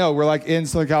 yeah, I know. We're like in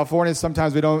Southern California.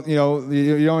 Sometimes we don't, you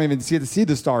don't even see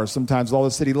the stars sometimes with all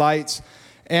the city lights.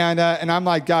 And I'm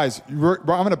like, guys, I'm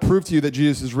going to prove to you that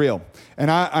Jesus is real. And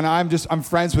I'm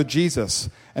friends with Jesus.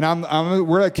 And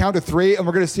we're going to count to 3, and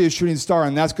we're going to see a shooting star,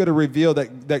 and that's going to reveal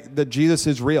that Jesus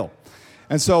is real.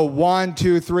 And so 1,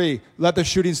 2, 3, let the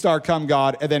shooting star come,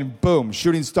 God, and then boom,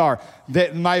 shooting star.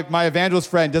 My evangelist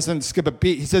friend doesn't skip a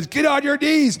beat. He says, get on your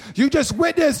knees. You just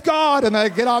witnessed God. And they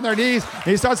get on their knees, and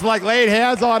he starts laying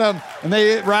hands on them, and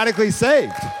they get radically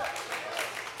saved.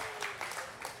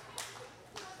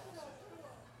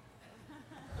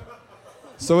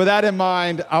 So with that in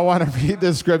mind, I want to read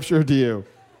this scripture to you.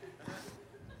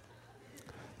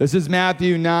 This is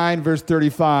Matthew 9, verse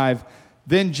 35.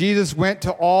 Then Jesus went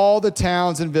to all the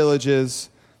towns and villages,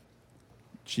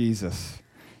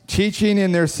 teaching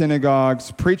in their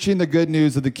synagogues, preaching the good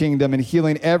news of the kingdom, and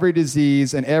healing every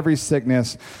disease and every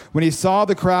sickness. When he saw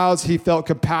the crowds, he felt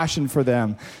compassion for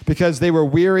them because they were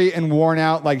weary and worn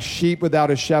out like sheep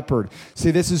without a shepherd.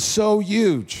 See, this is so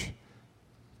huge.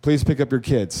 Please pick up your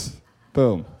kids.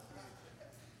 Boom.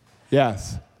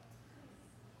 Yes.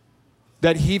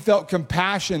 That he felt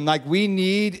compassion, like we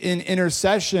need in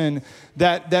intercession,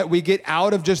 that we get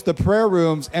out of just the prayer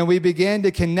rooms and we begin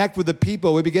to connect with the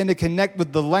people. We begin to connect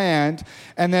with the land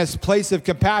and this place of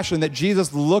compassion that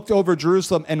Jesus looked over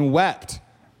Jerusalem and wept.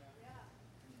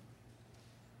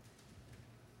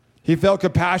 He felt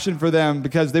compassion for them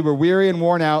because they were weary and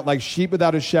worn out like sheep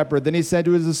without a shepherd. Then he said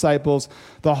to his disciples,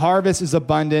 the harvest is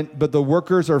abundant, but the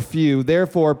workers are few.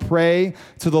 Therefore, pray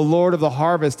to the Lord of the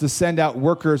harvest to send out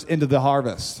workers into the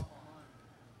harvest.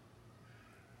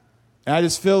 And I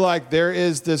just feel like there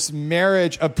is this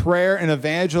marriage of prayer and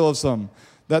evangelism,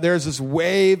 that there's this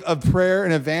wave of prayer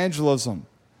and evangelism.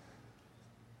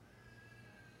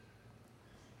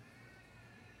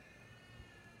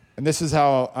 And this is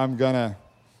how I'm going to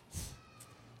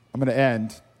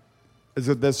end, is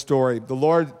with this story. The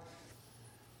Lord's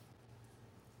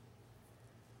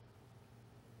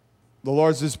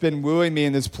just been wooing me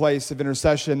in this place of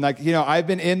intercession. Like, I've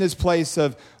been in this place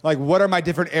of, like, what are my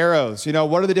different arrows?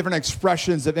 What are the different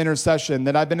expressions of intercession?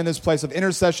 That I've been in this place of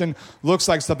intercession looks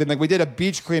like something. Like, we did a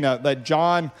beach cleanup that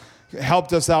John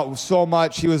helped us out so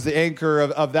much. He was the anchor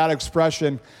of that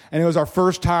expression. And it was our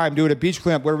first time doing a beach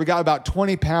cleanup where we got about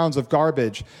 20 pounds of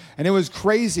garbage. And it was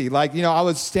crazy. Like, I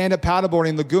would stand up paddleboarding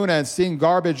in Laguna and seeing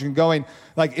garbage and going,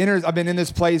 like, I've been in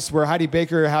this place where Heidi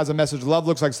Baker has a message, love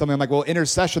looks like something. I'm like, well,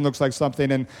 intercession looks like something.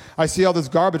 And I see all this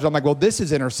garbage. I'm like, well, this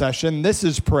is intercession. This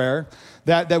is prayer,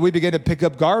 that we begin to pick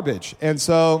up garbage. And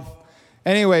so,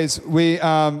 anyways,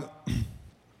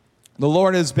 the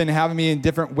Lord has been having me in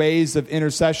different ways of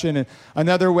intercession. And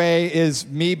another way is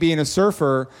me being a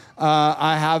surfer.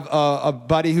 I have a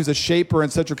buddy who's a shaper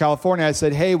in Central California. I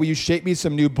said, hey, will you shape me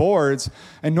some new boards?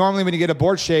 And normally when you get a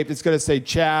board shaped, it's going to say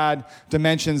Chad,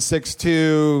 dimensions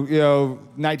 6'2",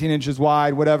 19 inches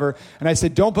wide, whatever. And I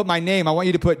said, don't put my name. I want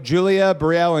you to put Julia,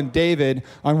 Brielle, and David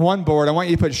on one board. I want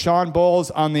you to put Sean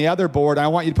Bowles on the other board. I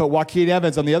want you to put Joaquin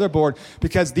Evans on the other board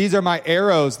because these are my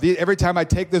arrows. Every time I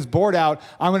take this board out,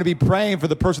 I'm going to be praying for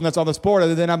the person that's on this board.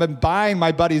 And then I've been buying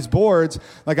my buddy's boards.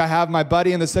 Like, I have my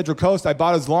buddy in the Central Coast. I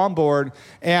bought his longboard,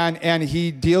 and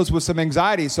he deals with some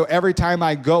anxiety. So every time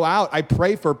I go out, I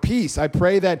pray for peace. I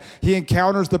pray that he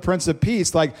encounters the Prince of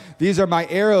Peace. Like, these are my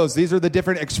arrows. These are the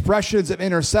different expressions of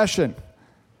intercession.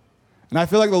 And I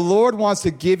feel like the Lord wants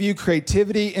to give you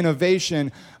creativity,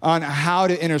 innovation on how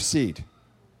to intercede.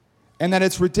 And that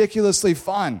it's ridiculously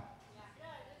fun.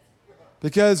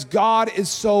 Because God is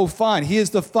so fun. He is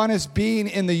the funnest being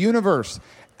in the universe,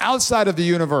 outside of the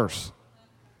universe.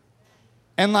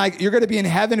 And like, you're going to be in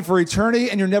heaven for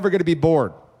eternity and you're never going to be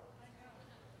bored.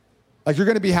 Like, you're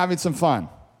going to be having some fun.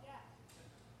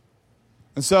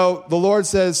 And so the Lord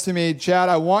says to me, Chad,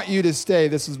 I want you to stay.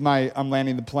 This is I'm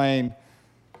landing the plane.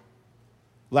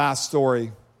 Last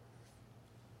story.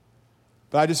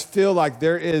 But I just feel like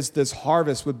there is this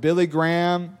harvest with Billy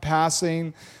Graham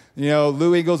passing.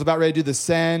 Lou Engel's about ready to do the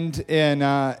send,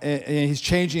 and he's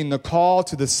changing the call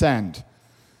to the send.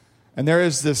 And there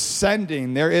is this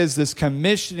sending, there is this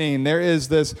commissioning, there is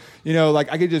this,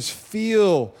 like, I could just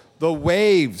feel the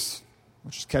waves.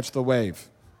 Let's just catch the wave.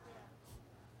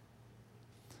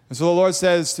 And so the Lord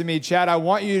says to me, Chad, I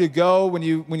want you to go when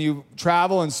you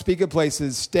travel and speak at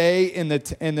places, stay in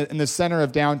the center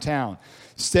of downtown.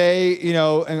 Stay,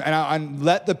 and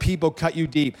let the people cut you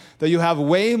deep. That you have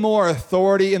way more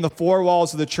authority in the four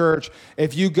walls of the church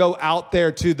if you go out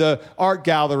there to the art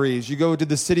galleries, you go to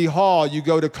the city hall, you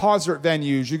go to concert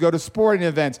venues, you go to sporting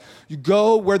events, you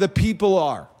go where the people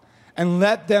are. And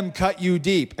let them cut you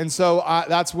deep. And so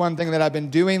that's one thing that I've been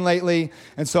doing lately.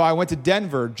 And so I went to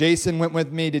Denver. Jason went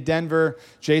with me to Denver.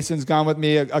 Jason's gone with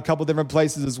me a couple different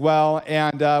places as well.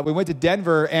 And we went to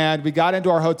Denver, and we got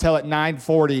into our hotel at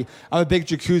 9:40. I'm a big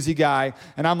jacuzzi guy.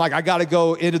 And I'm like, I got to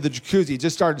go into the jacuzzi. It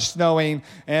just started snowing.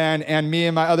 And me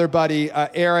and my other buddy,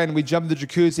 Aaron, we jumped in the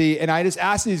jacuzzi. And I just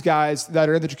asked these guys that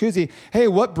are in the jacuzzi, hey,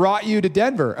 what brought you to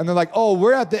Denver? And they're like, oh,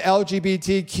 we're at the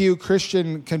LGBTQ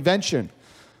Christian convention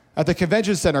at the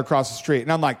convention center across the street.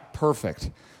 And I'm like, perfect.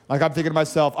 Like, I'm thinking to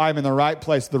myself, I'm in the right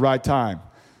place at the right time.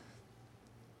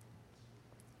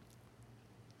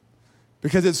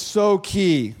 Because it's so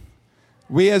key.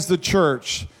 We as the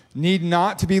church need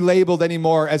not to be labeled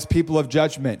anymore as people of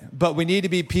judgment, but we need to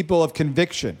be people of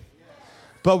conviction.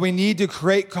 But we need to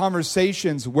create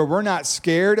conversations where we're not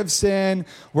scared of sin.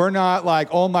 We're not like,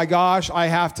 oh my gosh, I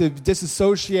have to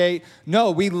disassociate.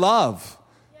 No, we love.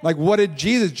 Like, what did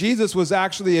Jesus? Jesus was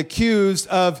actually accused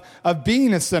of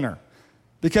being a sinner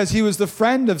because he was the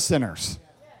friend of sinners.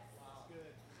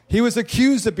 He was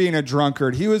accused of being a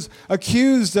drunkard. He was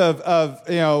accused of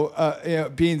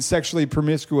being sexually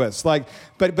promiscuous.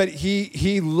 But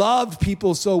he loved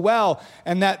people so well,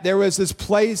 and that there was this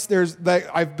place.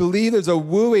 I believe there's a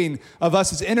wooing of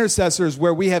us as intercessors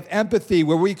where we have empathy,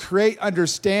 where we create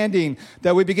understanding,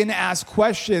 that we begin to ask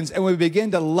questions and we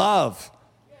begin to love.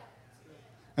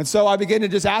 And so I began to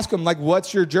just ask them, like,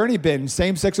 what's your journey been?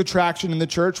 Same-sex attraction in the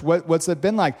church, what's it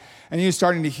been like? And you're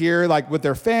starting to hear, like, with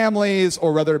their families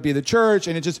or whether it be the church,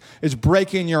 and it's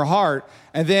breaking your heart.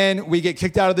 And then we get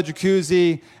kicked out of the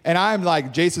jacuzzi, and I'm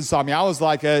like, Jason saw me. I was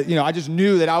like, I just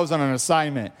knew that I was on an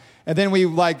assignment. And then we,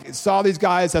 like, saw these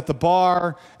guys at the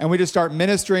bar, and we just start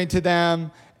ministering to them.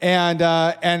 And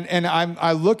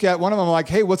I look at one of them, I'm like,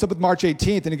 hey, what's up with March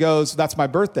 18th? And he goes, that's my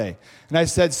birthday. And I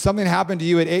said, something happened to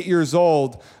you at 8 years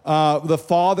old. The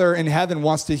Father in heaven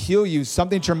wants to heal you.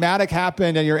 Something traumatic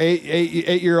happened on your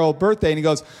 8-year-old birthday. And he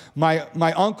goes,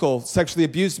 my uncle sexually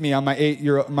abused me on my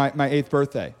 8th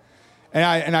birthday.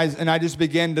 And I just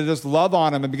began to just love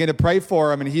on him and begin to pray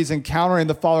for him, and he's encountering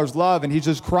the Father's love, and he's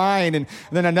just crying. And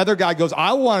then another guy goes,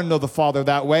 I want to know the Father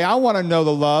that way. I want to know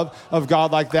the love of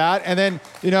God like that. And then,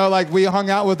 we hung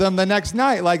out with them the next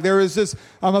night. Like, there was this,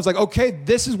 I was like, okay,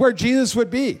 this is where Jesus would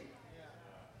be.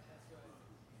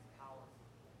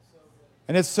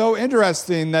 And it's so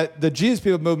interesting that the Jesus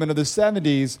People movement of the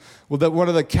 70s, that one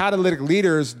of the catalytic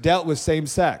leaders dealt with same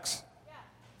sex.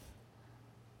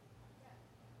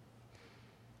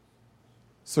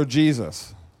 So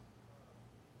Jesus,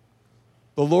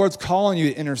 the Lord's calling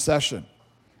you to intercession,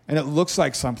 and it looks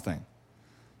like something.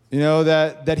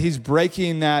 That he's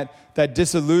breaking that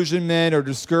disillusionment or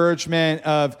discouragement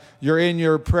of you're in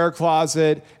your prayer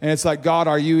closet, and it's like, God,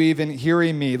 are you even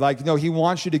hearing me? Like, no, he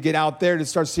wants you to get out there to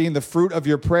start seeing the fruit of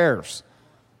your prayers.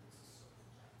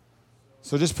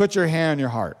 So just put your hand on your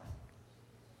heart.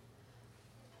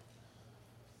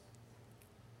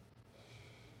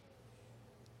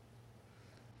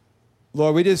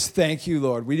 Lord, we just thank you,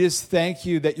 Lord. We just thank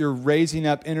you that you're raising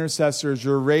up intercessors.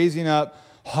 You're raising up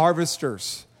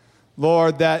harvesters.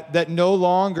 Lord, that no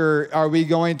longer are we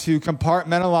going to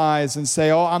compartmentalize and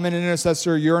say, oh, I'm an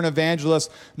intercessor, you're an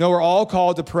evangelist. No, we're all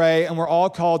called to pray, and we're all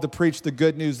called to preach the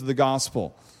good news of the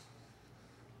gospel.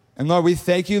 And Lord, we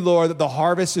thank you, Lord, that the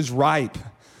harvest is ripe.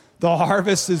 The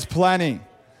harvest is plenty.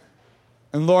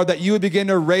 And Lord, that you would begin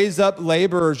to raise up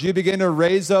laborers, you begin to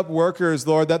raise up workers,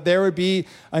 Lord, that there would be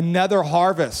another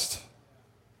harvest.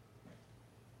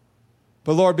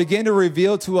 But Lord, begin to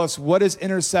reveal to us, what does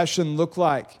intercession look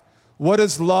like? What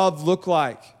does love look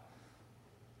like?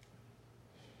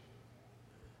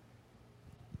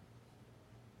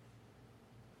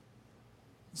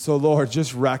 So Lord,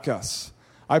 just wreck us.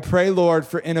 I pray, Lord,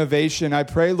 for innovation. I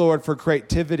pray, Lord, for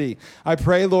creativity. I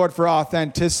pray, Lord, for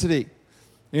authenticity.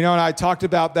 And I talked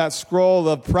about that scroll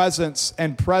of presence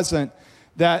and present,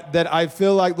 that I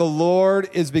feel like the Lord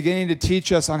is beginning to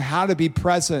teach us on how to be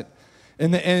present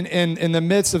in the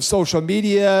midst of social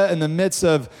media, in the midst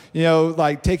of,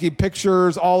 taking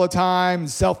pictures all the time,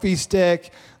 selfie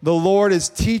stick. The Lord is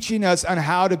teaching us on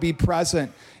how to be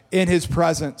present in his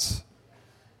presence.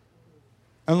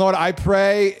 And Lord, I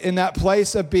pray in that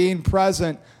place of being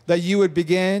present that you would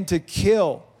begin to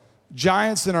kill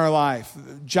giants in our life,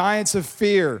 giants of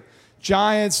fear,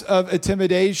 giants of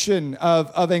intimidation,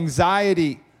 of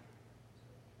anxiety.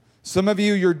 Some of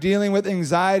you, you're dealing with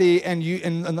anxiety,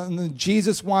 and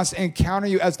Jesus wants to encounter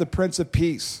you as the Prince of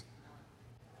Peace.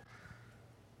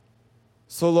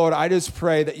 So Lord, I just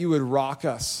pray that you would rock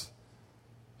us.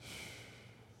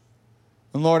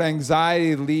 And Lord,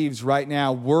 anxiety leaves right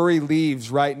now. Worry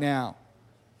leaves right now.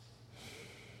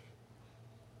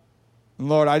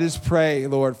 Lord, I just pray,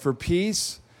 Lord, for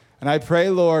peace. And I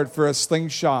pray, Lord, for a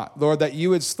slingshot. Lord, that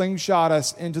you would slingshot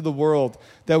us into the world,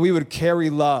 that we would carry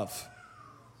love.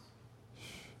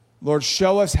 Lord,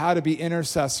 show us how to be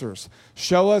intercessors.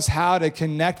 Show us how to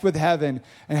connect with heaven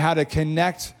and how to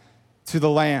connect to the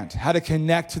land, how to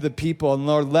connect to the people. And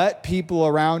Lord, let people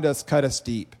around us cut us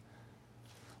deep.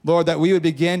 Lord, that we would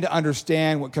begin to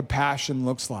understand what compassion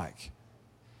looks like.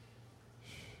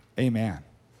 Amen.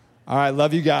 All right,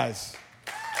 love you guys.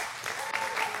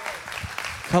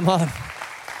 Come on.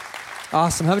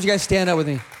 Awesome. How about you guys stand up with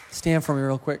me? Stand for me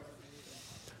real quick.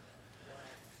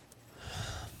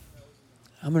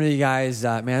 I'm going to you guys,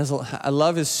 man, I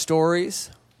love his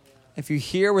stories. If you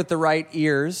hear with the right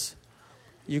ears,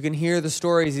 you can hear the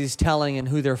stories he's telling and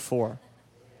who they're for.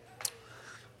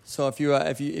 So if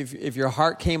your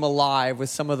heart came alive with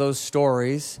some of those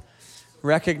stories,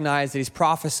 recognize that he's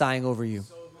prophesying over you.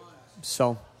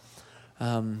 So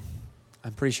I'm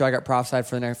pretty sure I got prophesied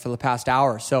for the past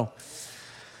hour. So,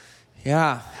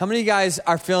 yeah. How many of you guys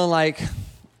are feeling like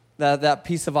that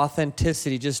piece of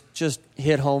authenticity just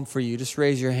hit home for you? Just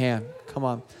raise your hand. Come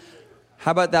on.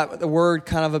 How about the word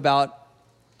kind of about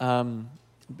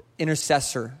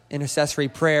intercessory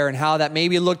prayer, and how that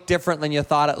maybe looked different than you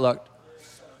thought it looked?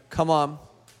 Come on,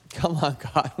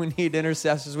 God. We need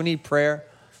intercessors. We need prayer.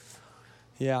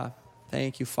 Yeah.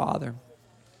 Thank you, Father.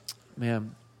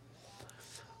 Man,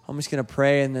 I'm just going to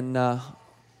pray, and then I'm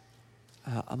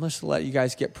just going to let you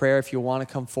guys get prayer if you want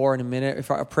to come forward in a minute.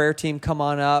 If our prayer team, come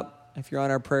on up. If you're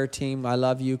on our prayer team, I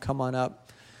love you. Come on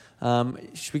up.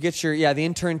 Should we get the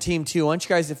intern team too? Why don't you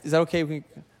guys, is that okay?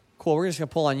 Cool. We're just going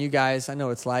to pull on you guys. I know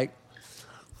what it's like.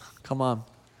 Come on.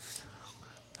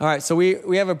 All right, so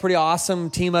we have a pretty awesome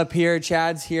team up here.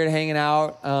 Chad's here hanging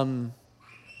out, and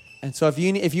so if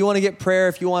you want to get prayer,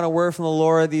 if you want a word from the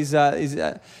Lord, these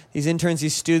interns,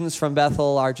 these students from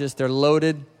Bethel they're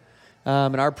loaded,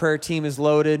 and our prayer team is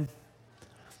loaded.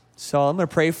 So I'm going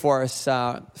to pray for us,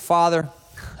 Father.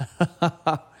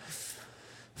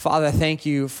 Father, I thank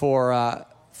you for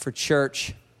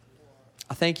church.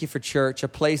 I thank you for church, a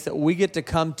place that we get to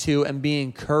come to and be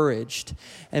encouraged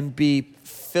and be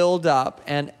filled up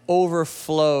and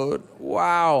overflowed.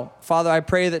 Wow. Father, I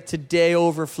pray that today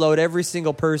overflowed every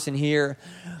single person here,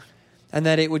 and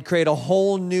that it would create a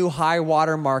whole new high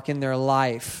water mark in their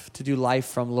life to do life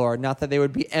from, Lord. Not that they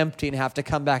would be empty and have to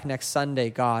come back next Sunday,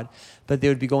 God, but they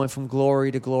would be going from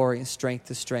glory to glory and strength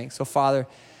to strength. So, Father,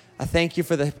 I thank you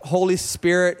for the Holy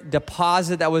Spirit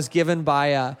deposit that was given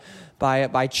by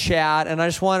Chad. And I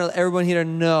just want everyone here to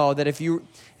know that if you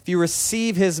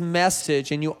receive his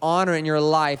message and you honor it in your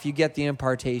life, you get the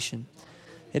impartation.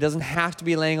 It doesn't have to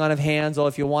be laying on of hands, or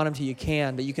if you want him to, you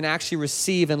can. But you can actually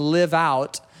receive and live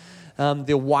out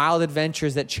the wild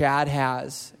adventures that Chad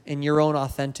has in your own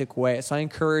authentic way. So I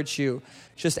encourage you,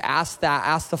 just ask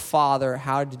the Father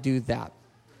how to do that.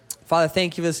 Father,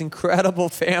 thank you for this incredible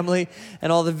family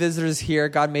and all the visitors here.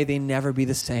 God, may they never be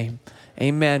the same.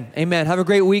 Amen. Amen. Have a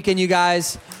great weekend, you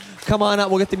guys. Come on up.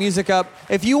 We'll get the music up.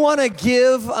 If you want to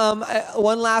give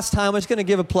one last time, I'm just going to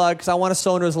give a plug because I want to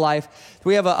sow into his life.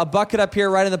 We have a bucket up here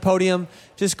right on the podium.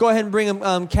 Just go ahead and bring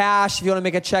him cash. If you want to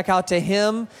make a check out to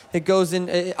him, it goes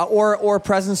in, or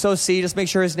Presence OC. Just make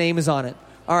sure his name is on it.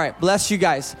 All right. Bless you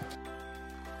guys.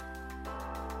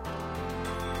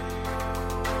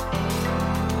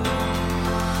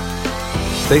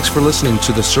 Thanks for listening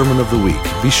to the Sermon of the Week.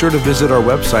 Be sure to visit our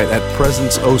website at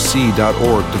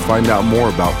presenceoc.org to find out more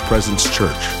about Presence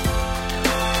Church.